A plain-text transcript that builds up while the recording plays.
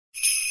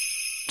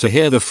To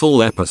hear the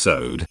full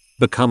episode,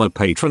 become a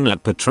patron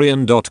at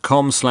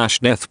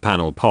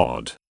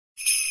patreon.com/deathpanelpod.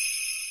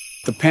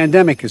 The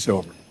pandemic is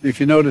over. If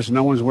you notice,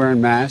 no one's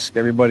wearing masks.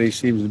 Everybody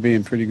seems to be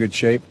in pretty good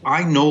shape.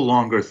 I no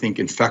longer think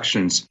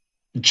infections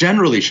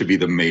generally should be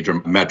the major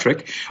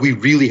metric. We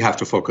really have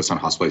to focus on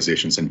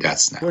hospitalizations and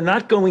deaths now. We're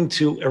not going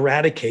to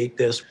eradicate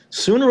this.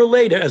 Sooner or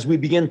later, as we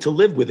begin to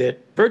live with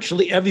it,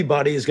 virtually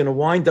everybody is going to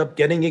wind up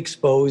getting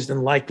exposed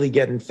and likely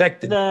get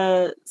infected.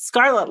 The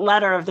scarlet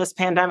letter of this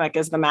pandemic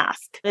is the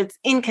mask. It's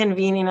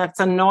inconvenient, it's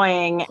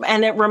annoying,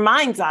 and it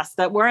reminds us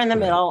that we're in the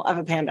middle of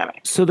a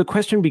pandemic. So the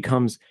question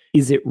becomes,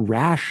 is it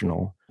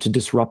rational to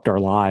disrupt our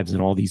lives in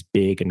all these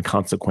big and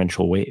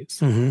consequential ways?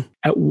 Mm-hmm.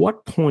 At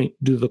what point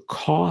do the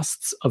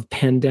costs of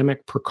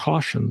pandemic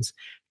precautions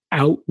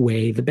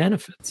outweigh the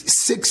benefits?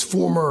 6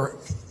 former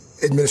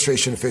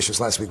administration officials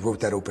last week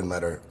wrote that open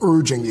letter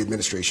urging the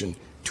administration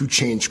to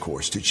change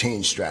course, to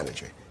change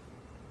strategy.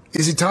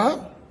 Is it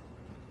time?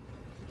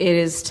 It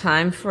is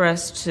time for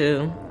us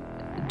to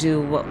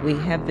do what we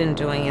have been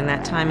doing, and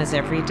that time is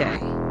every day.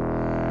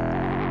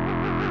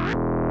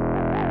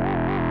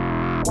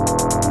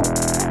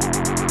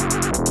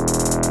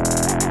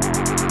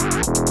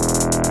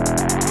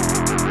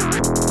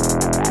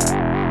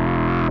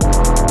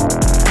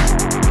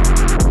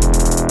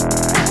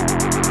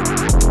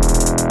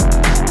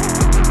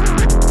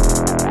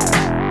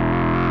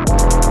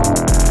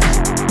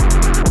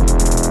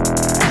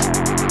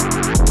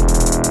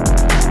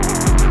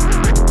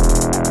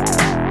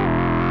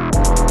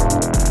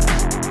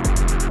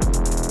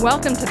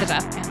 Welcome to the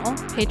Death Panel.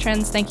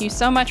 Patrons, thank you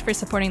so much for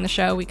supporting the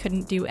show. We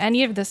couldn't do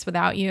any of this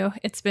without you.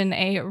 It's been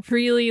a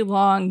really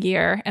long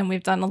year, and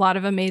we've done a lot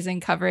of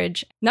amazing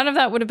coverage. None of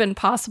that would have been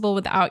possible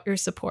without your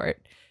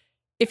support.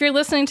 If you're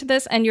listening to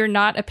this and you're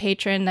not a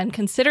patron, then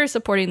consider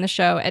supporting the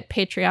show at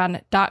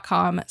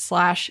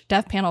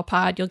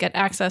patreon.com/deathpanelpod. You'll get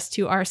access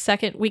to our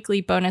second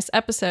weekly bonus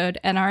episode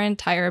and our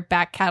entire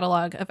back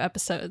catalog of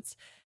episodes.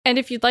 And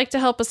if you'd like to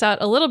help us out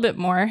a little bit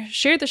more,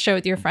 share the show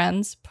with your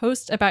friends,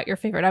 post about your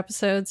favorite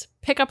episodes,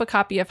 pick up a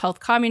copy of Health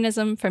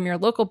Communism from your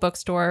local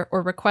bookstore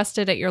or request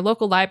it at your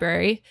local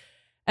library,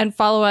 and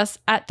follow us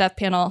at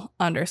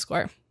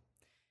deathpanel_.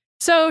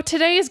 So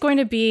today is going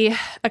to be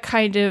a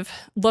kind of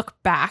look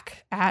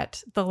back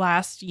at the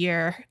last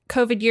year.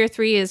 COVID year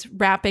 3 is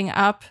wrapping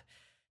up,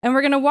 and we're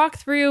going to walk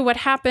through what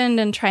happened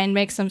and try and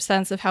make some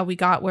sense of how we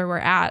got where we're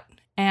at.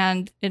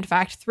 And in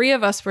fact, 3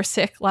 of us were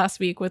sick last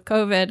week with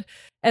COVID.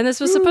 And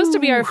this was supposed to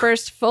be our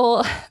first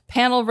full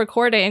panel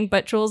recording,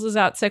 but Jules is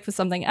out sick with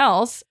something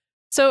else.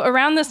 So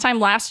around this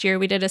time last year,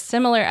 we did a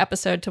similar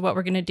episode to what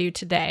we're going to do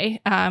today.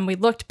 We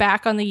looked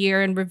back on the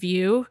year in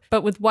review,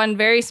 but with one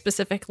very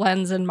specific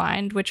lens in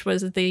mind, which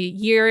was the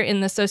year in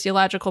the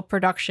sociological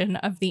production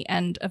of the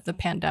end of the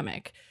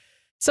pandemic.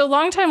 So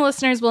longtime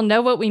listeners will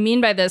know what we mean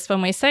by this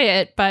when we say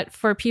it, but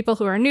for people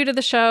who are new to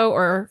the show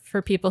or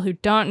for people who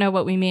don't know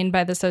what we mean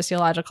by the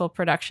sociological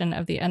production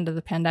of the end of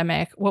the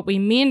pandemic, what we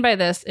mean by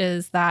this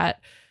is that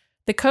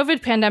the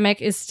COVID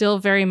pandemic is still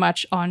very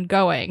much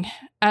ongoing.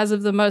 As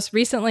of the most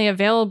recently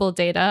available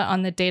data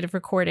on the date of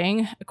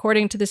recording,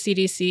 according to the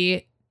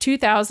CDC,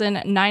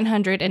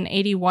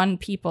 2,981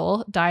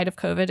 people died of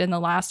COVID in the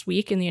last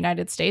week in the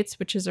United States,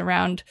 which is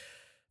around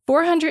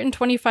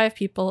 425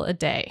 people a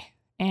day.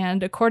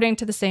 And according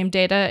to the same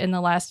data in the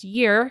last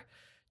year,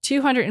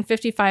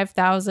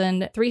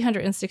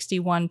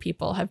 255,361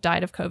 people have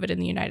died of COVID in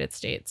the United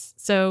States.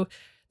 So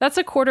that's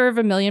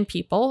 250,000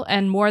 people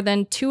and more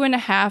than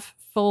 2.5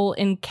 full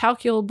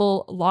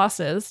incalculable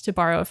losses, to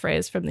borrow a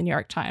phrase from the New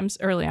York Times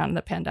early on in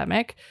the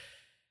pandemic.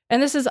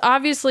 And this is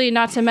obviously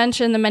not to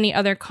mention the many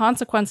other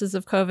consequences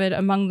of COVID,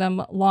 among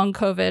them long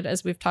COVID,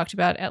 as we've talked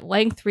about at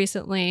length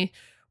recently,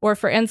 or,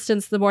 for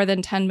instance, the more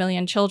than 10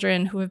 million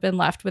children who have been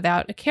left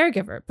without a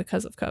caregiver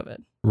because of COVID.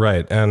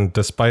 Right. And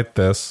despite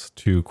this,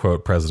 to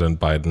quote President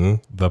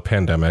Biden, the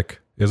pandemic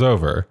is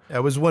over. I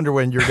was wondering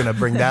when you're going to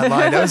bring that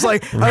line. I was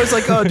like,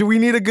 oh, do we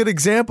need a good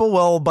example?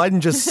 Well,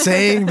 Biden just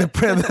saying the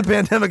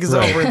pandemic is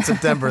over in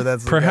September.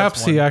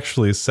 Perhaps he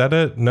actually said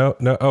it. No.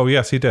 Oh,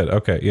 yes, he did.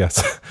 Okay.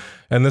 Yes.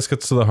 And this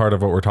gets to the heart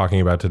of what we're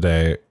talking about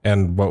today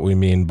and what we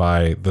mean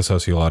by the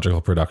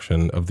sociological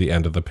production of the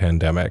end of the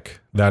pandemic.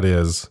 That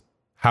is,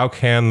 how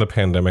can the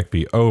pandemic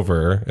be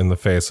over in the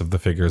face of the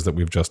figures that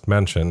we've just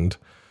mentioned?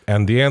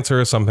 And the answer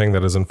is something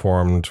that has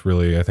informed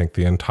really, I think,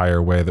 the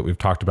entire way that we've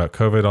talked about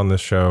COVID on this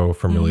show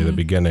from really the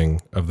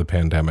beginning of the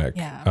pandemic,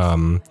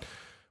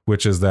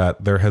 which is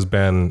that there has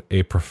been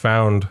a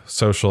profound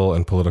social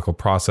and political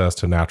process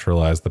to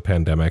naturalize the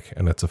pandemic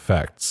and its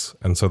effects.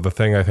 And so the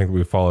thing I think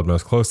we've followed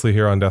most closely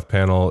here on Death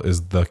Panel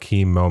is the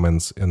key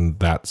moments in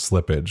that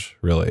slippage,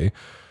 really.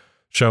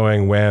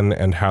 Showing when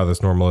and how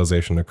this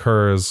normalization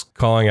occurs,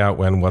 calling out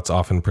when what's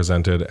often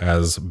presented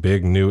as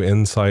big new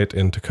insight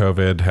into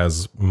COVID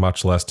has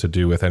much less to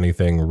do with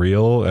anything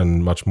real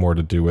and much more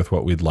to do with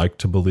what we'd like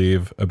to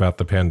believe about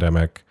the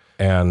pandemic.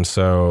 And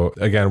so,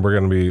 again, we're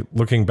going to be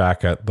looking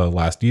back at the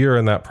last year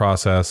in that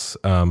process.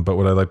 But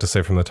what I'd like to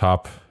say from the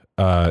top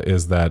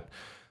is that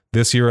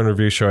This year in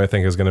review show, I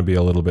think, is going to be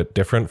a little bit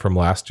different from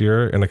last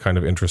year in a kind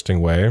of interesting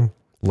way.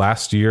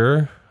 Last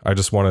year, I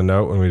just want to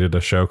note, when we did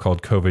a show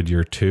called COVID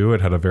Year 2,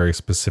 it had a very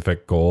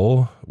specific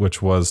goal, which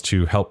was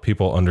to help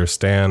people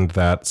understand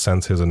that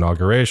since his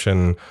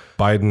inauguration,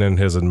 Biden and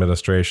his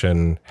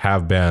administration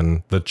have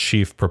been the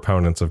chief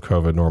proponents of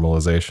COVID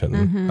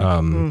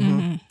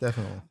normalization.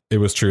 Definitely. It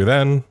was true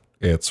then.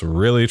 It's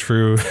really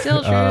true.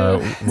 Still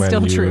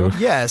true. True.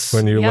 Yes.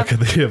 When you look at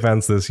the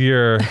events this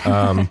year.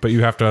 But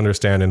you have to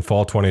understand, in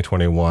fall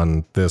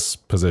 2021, this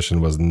position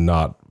was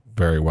not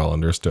very well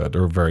understood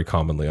or very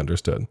commonly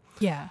understood.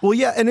 Yeah. Well,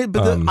 yeah. And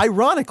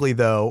ironically,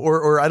 though,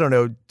 or I don't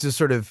know, just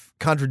sort of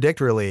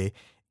contradictorily,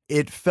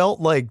 it felt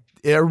like,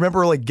 I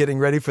remember like getting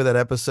ready for that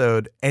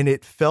episode, and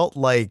it felt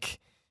like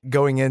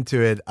going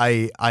into it,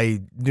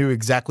 I knew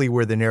exactly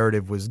where the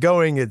narrative was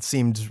going. It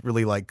seemed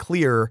really like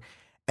clear.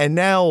 And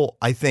now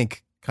I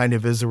think, kind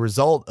of as a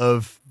result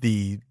of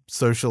the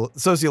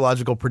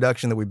sociological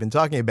production that we've been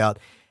talking about,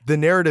 the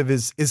narrative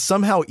is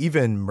somehow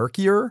even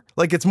murkier.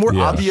 Like, it's more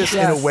obvious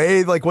in a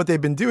way, like what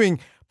they've been doing.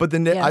 But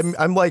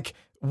I'm like,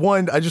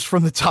 one, I just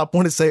from the top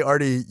want to say,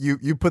 Artie,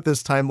 you put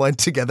this timeline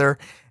together,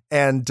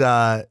 and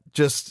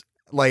just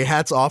like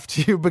hats off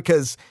to you,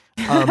 because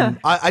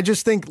I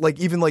just think, like,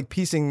 even like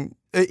piecing,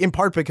 in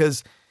part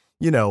because,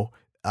 you know,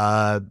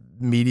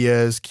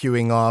 media is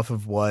queuing off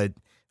of what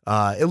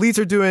elites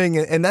are doing,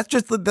 and that's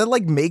just that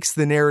like makes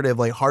the narrative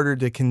like harder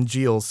to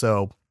congeal.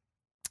 So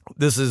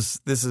this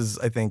is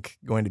I think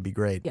going to be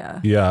great.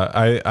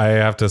 Yeah. I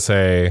have to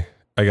say,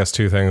 I guess,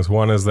 two things.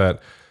 One is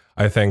that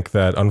I think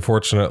that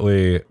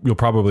unfortunately you'll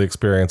probably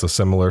experience a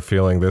similar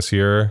feeling this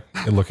year,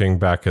 looking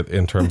back at,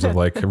 in terms of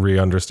like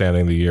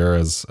re-understanding the year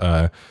as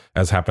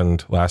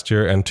happened last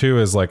year. And two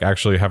is like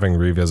actually having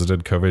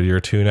revisited COVID Year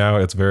 2 now,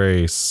 it's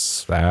very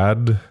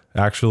sad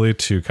actually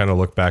to kind of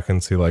look back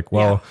and see like,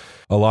 well,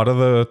 a lot of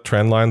the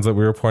trend lines that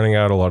we were pointing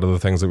out, a lot of the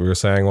things that we were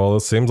saying, well, it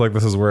seems like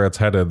this is where it's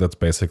headed. That's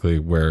basically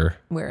where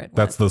it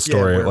that's went. The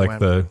story, like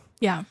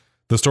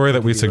the story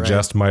that we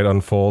suggest might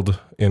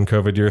unfold in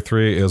COVID Year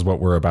 3 is what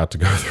we're about to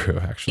go through,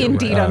 actually.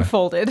 Indeed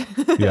unfolded.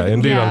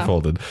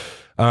 Unfolded.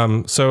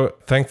 So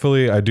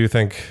thankfully, I do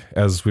think,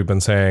 as we've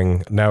been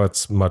saying, now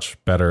it's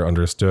much better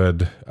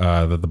understood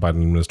that the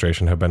Biden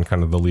administration have been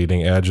kind of the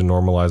leading edge in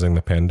normalizing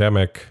the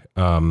pandemic.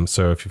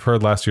 So if you've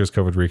heard last year's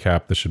COVID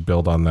recap, this should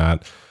build on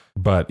that.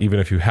 But even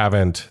if you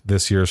haven't,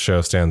 this year's show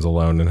stands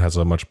alone and has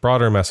a much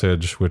broader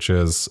message, which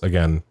is,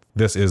 again,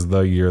 this is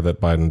the year that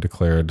Biden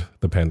declared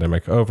the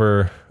pandemic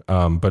over.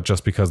 But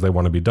just because they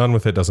want to be done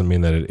with it doesn't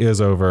mean that it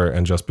is over.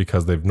 And just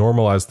because they've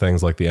normalized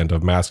things like the end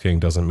of masking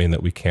doesn't mean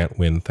that we can't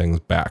win things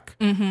back.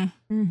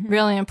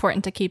 Really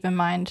important to keep in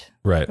mind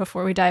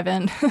before we dive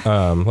in.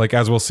 Like,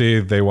 as we'll see,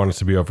 they want it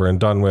to be over and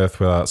done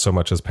with without so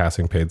much as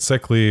passing paid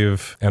sick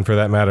leave. And for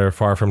that matter,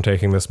 far from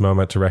taking this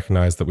moment to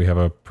recognize that we have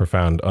a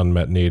profound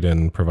unmet need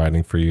in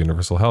providing free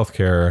universal health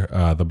care,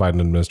 the Biden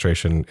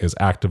administration is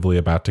actively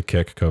about to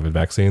kick COVID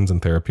vaccines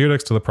and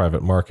therapeutics to the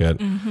private market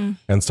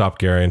and stop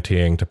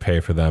guaranteeing to pay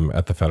for them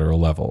at the federal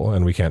level.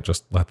 And we can't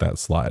just let that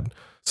slide.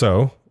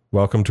 So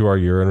welcome to our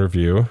year in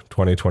review,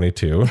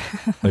 2022,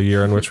 a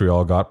year in which we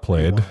all got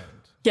played.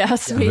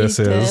 Yes, we did. This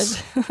is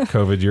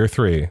COVID Year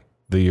 3,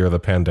 the year the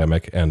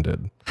pandemic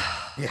ended.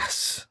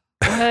 Yes.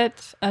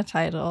 What a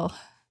title.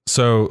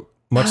 So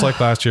much like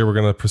last year, we're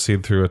going to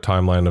proceed through a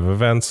timeline of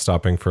events,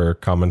 stopping for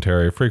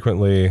commentary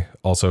frequently.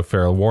 Also,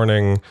 fair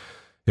warning,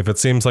 if it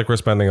seems like we're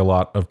spending a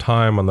lot of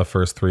time on the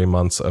first 3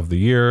 months of the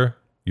year,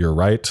 you're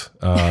right.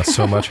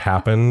 So much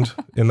happened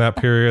in that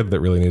period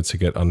that really needs to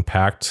get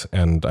unpacked.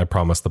 And I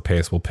promise the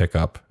pace will pick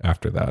up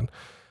after that.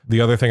 The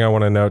other thing I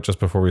want to note just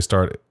before we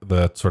start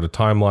the sort of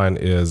timeline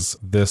is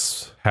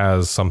this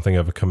has something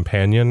of a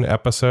companion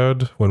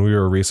episode. When we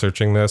were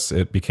researching this,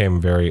 it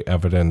became very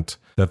evident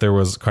that there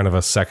was kind of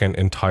a second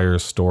entire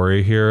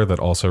story here that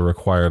also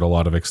required a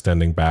lot of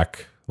extending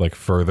back like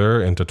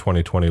further into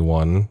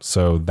 2021.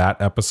 So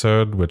that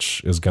episode,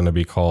 which is going to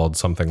be called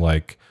something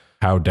like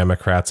How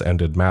Democrats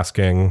Ended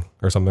Masking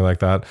or something like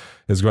that,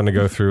 is going to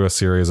go through a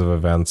series of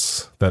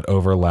events that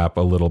overlap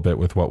a little bit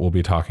with what we'll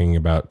be talking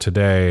about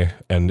today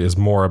and is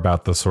more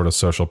about the sort of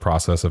social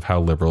process of how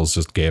liberals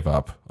just gave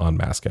up on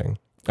masking.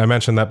 I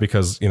mentioned that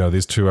because, you know,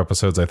 these two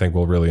episodes I think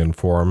will really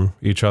inform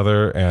each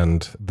other,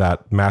 and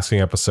that masking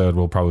episode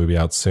will probably be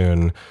out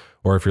soon,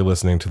 or if you're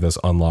listening to this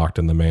unlocked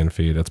in the main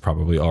feed, it's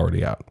probably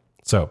already out.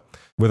 So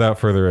without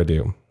further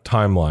ado,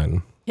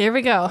 timeline. Here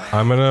we go.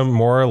 I'm going to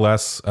more or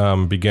less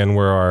begin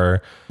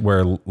where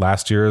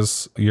last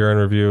year's year in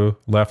review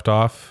left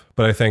off.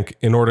 But I think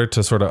in order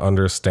to sort of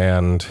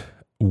understand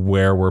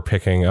where we're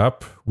picking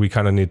up, we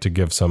kind of need to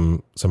give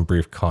some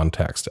brief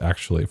context,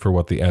 actually, for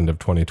what the end of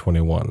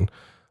 2021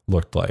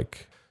 looked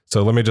like.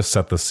 So let me just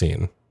set the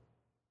scene,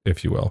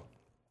 if you will.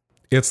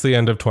 It's the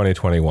end of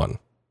 2021.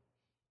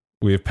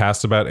 We've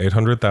passed about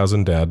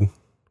 800,000 dead.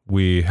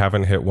 We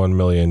haven't hit 1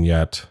 million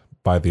yet,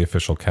 by the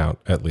official count,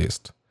 at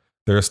least.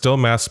 There are still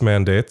mask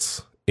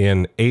mandates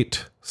in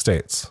 8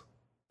 states.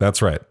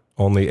 That's right,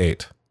 only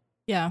 8.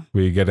 Yeah.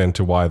 We get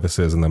into why this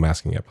is in the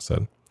masking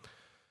episode.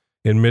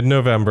 In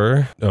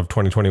mid-November of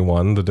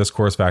 2021, the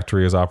Discourse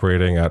Factory is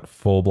operating at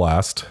full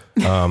blast,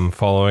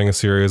 following a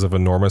series of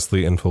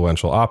enormously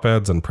influential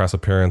op-eds and press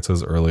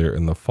appearances earlier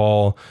in the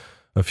fall.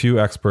 A few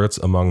experts,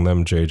 among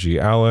them J.G.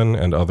 Allen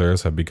and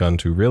others, have begun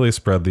to really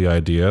spread the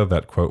idea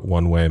that, quote,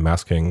 one-way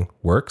masking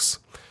works,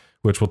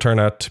 which will turn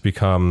out to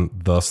become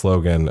the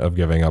slogan of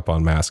giving up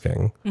on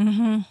masking.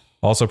 Mm-hmm.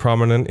 Also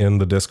prominent in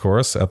the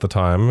discourse at the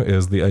time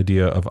is the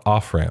idea of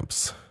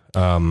off-ramps.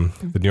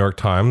 The New York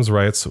Times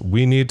writes,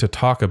 "We need to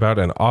talk about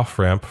an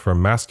off-ramp for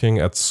masking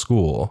at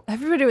school."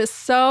 Everybody was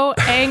so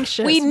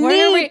anxious. We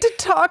need to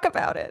talk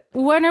about it.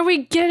 When are we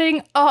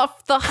getting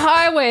off the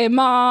highway,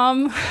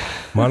 Mom?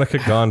 Monica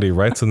Gandhi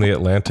writes in The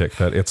Atlantic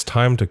that it's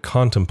time to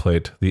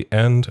contemplate the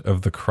end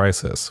of the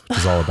crisis, which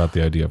is all about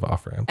the idea of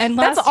off-ramps. And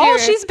that's all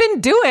she's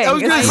been doing. I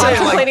was going to say,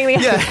 contemplating the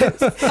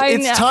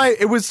it's time.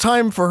 It was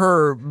time for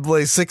her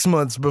like 6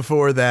 months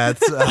before that,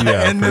 and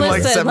then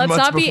like 7 months before that. Let's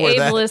not be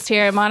ableist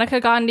here. Monica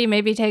Gandhi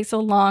maybe takes a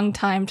long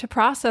time to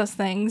process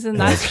things, and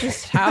that's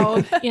just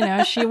how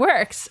she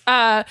works.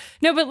 No,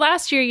 but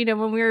last year,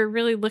 when we were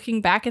really looking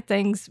back at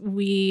things,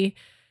 we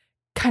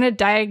kind of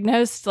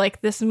diagnosed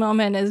like this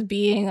moment as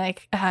being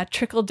like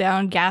trickle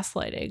down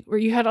gaslighting, where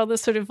you had all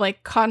this sort of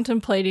like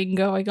contemplating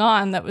going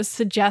on that was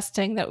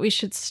suggesting that we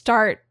should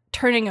start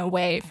turning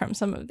away from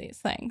some of these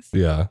things.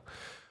 Yeah.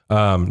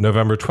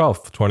 November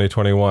 12th,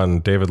 2021,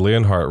 David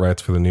Leonhardt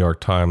writes for the New York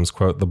Times,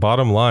 quote, "The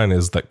bottom line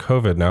is that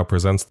COVID now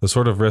presents the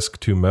sort of risk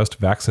to most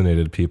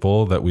vaccinated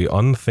people that we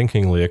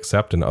unthinkingly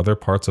accept in other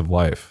parts of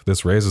life.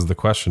 This raises the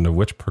question of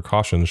which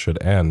precautions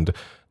should end,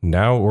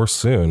 now or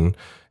soon,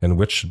 and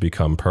which should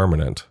become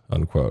permanent,"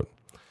 unquote.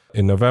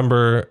 In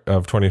November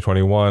of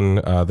 2021,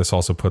 this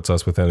also puts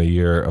us within a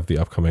year of the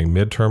upcoming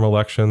midterm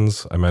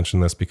elections. I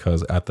mention this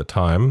because at the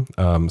time,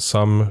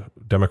 some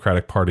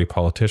Democratic Party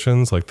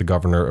politicians, like the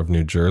governor of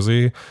New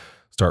Jersey,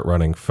 start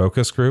running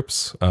focus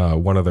groups.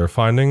 One of their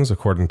findings,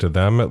 according to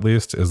them at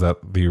least, is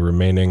that the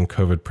remaining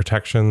COVID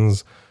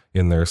protections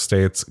in their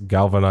states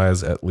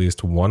galvanize at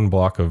least one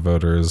block of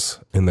voters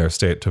in their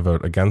state to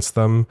vote against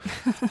them.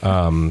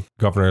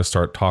 Governors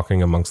start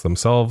talking amongst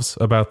themselves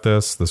about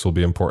this. This will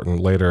be important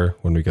later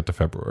when we get to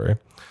February.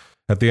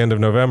 At the end of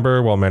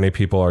November, while many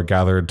people are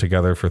gathered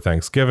together for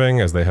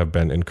Thanksgiving, as they have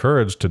been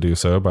encouraged to do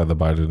so by the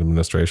Biden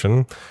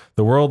administration,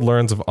 the world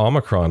learns of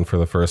Omicron for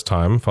the first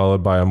time,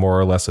 followed by a more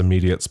or less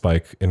immediate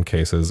spike in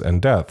cases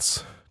and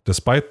deaths.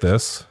 Despite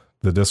this,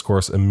 the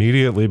discourse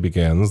immediately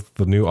begins.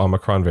 The new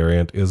Omicron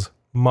variant is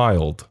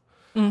mild.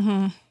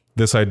 Mm-hmm.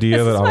 This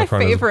idea that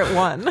Omicron is my favorite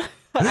one,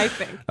 I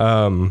think.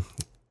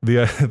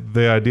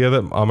 The idea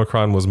that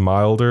Omicron was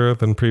milder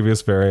than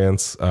previous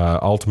variants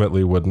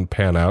ultimately wouldn't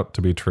pan out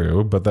to be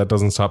true, but that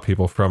doesn't stop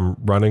people from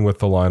running with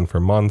the line for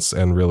months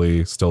and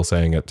really still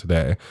saying it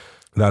today.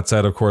 That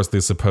said, of course,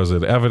 the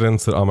supposed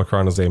evidence that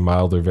Omicron is a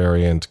milder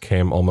variant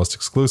came almost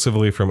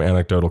exclusively from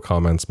anecdotal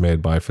comments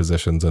made by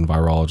physicians and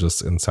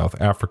virologists in South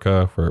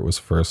Africa, where it was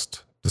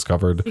first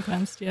discovered.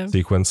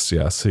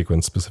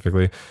 Sequenced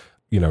specifically.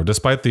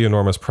 Despite the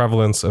enormous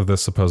prevalence of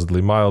this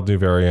supposedly mild new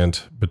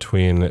variant,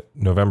 between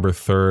November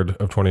 3rd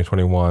of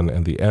 2021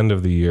 and the end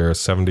of the year,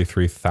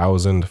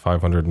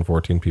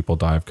 73,514 people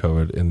die of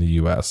COVID in the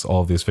US.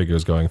 All of these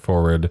figures going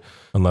forward,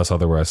 unless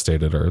otherwise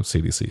stated, are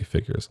CDC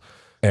figures.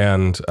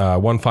 And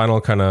one final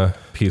kind of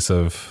piece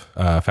of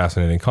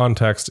fascinating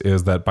context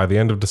is that by the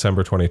end of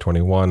December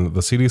 2021,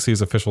 the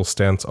CDC's official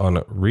stance on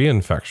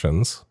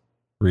reinfections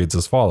reads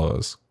as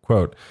follows,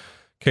 quote,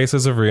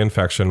 "Cases of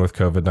reinfection with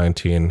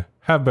COVID-19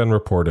 have been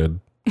reported,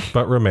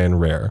 but remain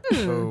rare."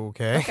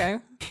 Okay.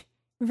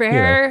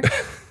 Rare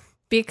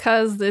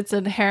because it's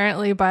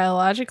inherently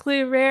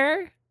biologically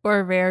rare,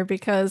 or rare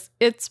because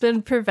it's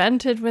been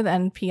prevented with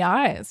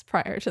NPIs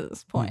prior to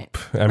this point.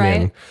 I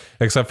mean,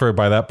 except for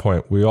by that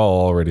point, we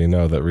all already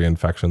know that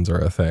reinfections are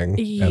a thing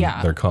and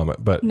they're common.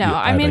 But no,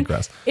 I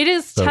digress. It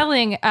is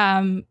telling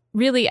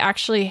really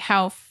actually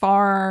how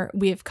far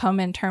we've come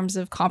in terms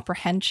of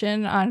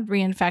comprehension on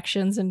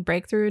reinfections and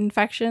breakthrough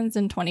infections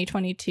in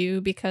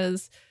 2022,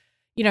 because,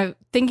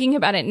 thinking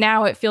about it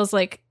now, it feels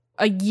like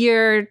a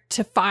year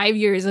to 5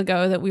 years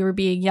ago that we were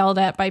being yelled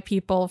at by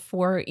people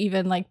for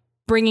even like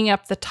bringing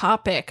up the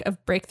topic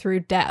of breakthrough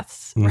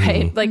deaths,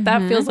 right? Mm-hmm. Like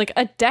that feels like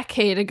a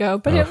decade ago,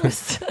 but it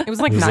was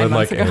like 9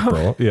 months ago.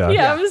 April.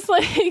 Yeah, it was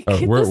like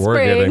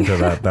we're getting to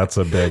that. That's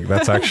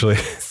actually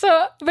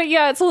so. But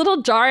yeah, it's a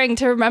little jarring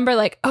to remember.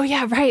 Like, oh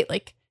yeah, right.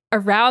 Like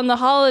around the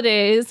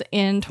holidays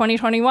in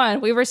 2021,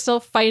 we were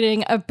still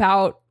fighting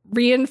about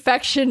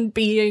reinfection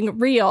being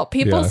real.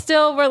 People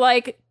still were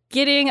like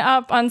getting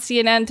up on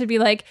CNN to be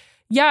like,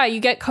 yeah, you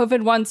get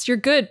COVID once, you're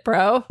good,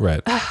 bro.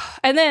 Right.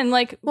 And then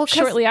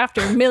shortly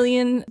after, 1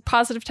 million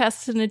positive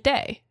tests in a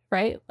day,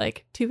 right?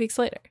 Like 2 weeks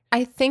later.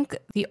 I think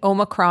the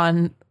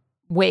Omicron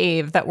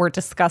wave that we're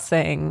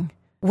discussing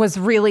was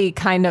really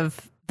kind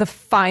of the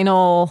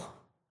final,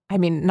 I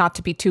mean, not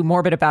to be too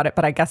morbid about it,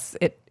 but I guess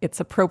it's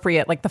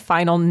appropriate, like the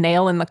final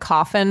nail in the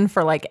coffin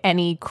for like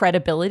any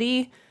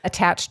credibility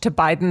attached to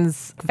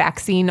Biden's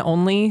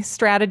vaccine-only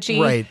strategy.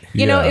 Right.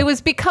 You know, it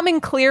was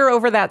becoming clear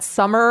over that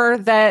summer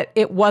that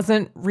it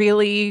wasn't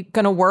really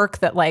going to work,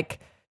 that like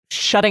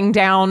shutting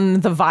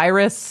down the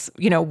virus,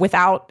 you know,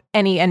 without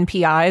any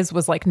NPIs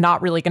was like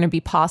not really going to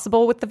be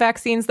possible with the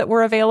vaccines that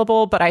were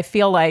available. But I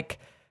feel like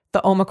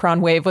the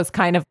Omicron wave was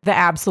kind of the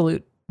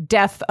absolute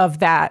death of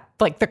that,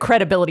 like the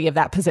credibility of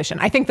that position.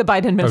 I think the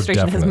Biden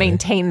administration has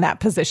maintained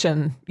that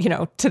position, you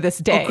know, to this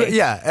day.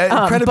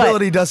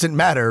 Credibility doesn't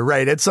matter,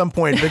 right? At some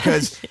point,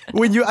 because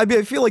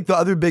I feel like the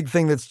other big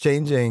thing that's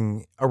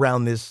changing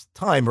around this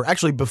time, or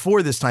actually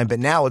before this time, but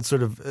now it's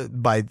sort of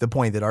by the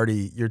point that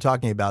Artie you're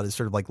talking about is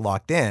sort of like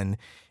locked in,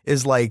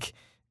 is like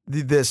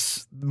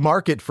this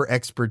market for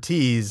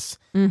expertise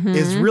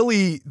is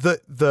really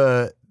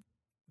the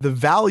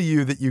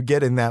value that you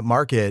get in that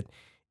market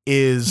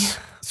is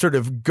sort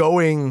of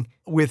going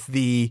with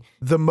the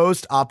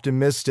most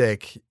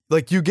optimistic.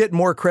 Like you get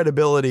more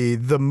credibility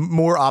the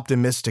more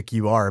optimistic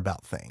you are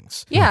about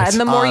things. Yeah, and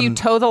the more you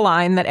toe the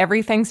line that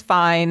everything's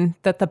fine,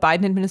 that the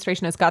Biden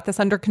administration has got this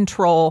under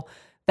control,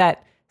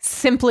 that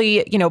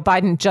simply, you know,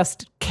 Biden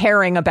just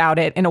caring about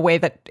it in a way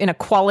that, in a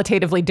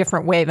qualitatively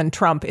different way than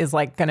Trump, is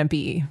like going to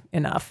be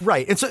enough.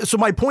 Right. And so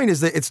my point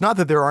is that it's not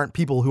that there aren't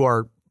people who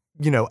are,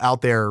 you know,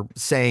 out there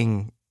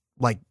saying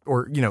like,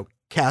 or, you know,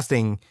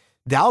 casting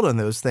doubt on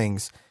those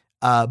things.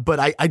 But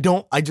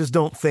I just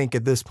don't think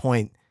at this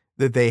point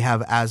that they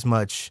have as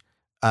much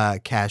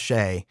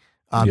cachet.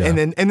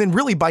 And then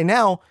really by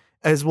now,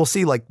 as we'll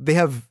see, like they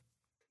have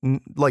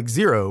like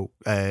zero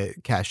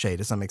cachet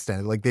to some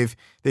extent. Like they've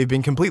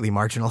been completely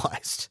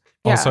marginalized.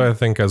 Yeah. Also, I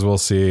think as we'll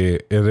see,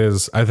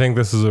 I think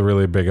this is a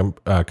really big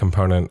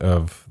component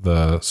of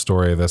the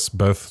story, this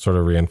both sort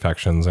of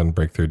reinfections and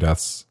breakthrough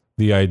deaths.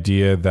 The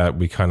idea that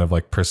we kind of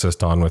like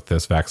persist on with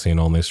this vaccine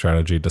only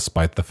strategy,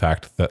 despite the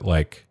fact that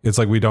like, it's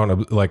like we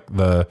don't like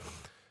the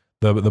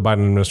Biden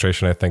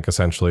administration, I think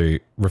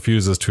essentially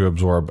refuses to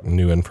absorb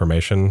new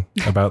information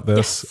about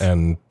this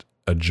and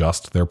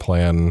adjust their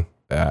plan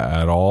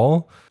at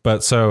all.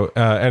 But so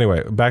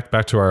anyway, back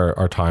to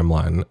our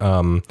timeline.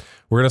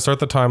 We're going to start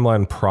the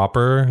timeline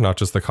proper, not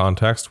just the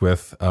context,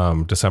 with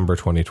December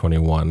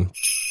 2021.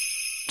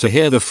 To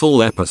hear the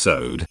full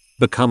episode,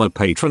 become a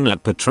patron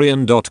at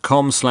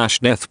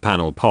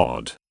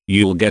patreon.com/deathpanelpod.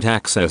 You'll get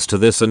access to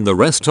this and the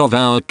rest of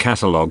our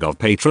catalog of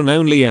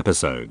patron-only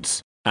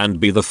episodes,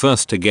 and be the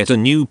first to get a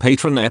new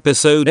patron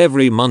episode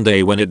every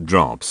Monday when it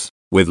drops.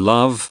 With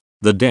love,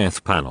 The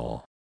Death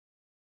Panel.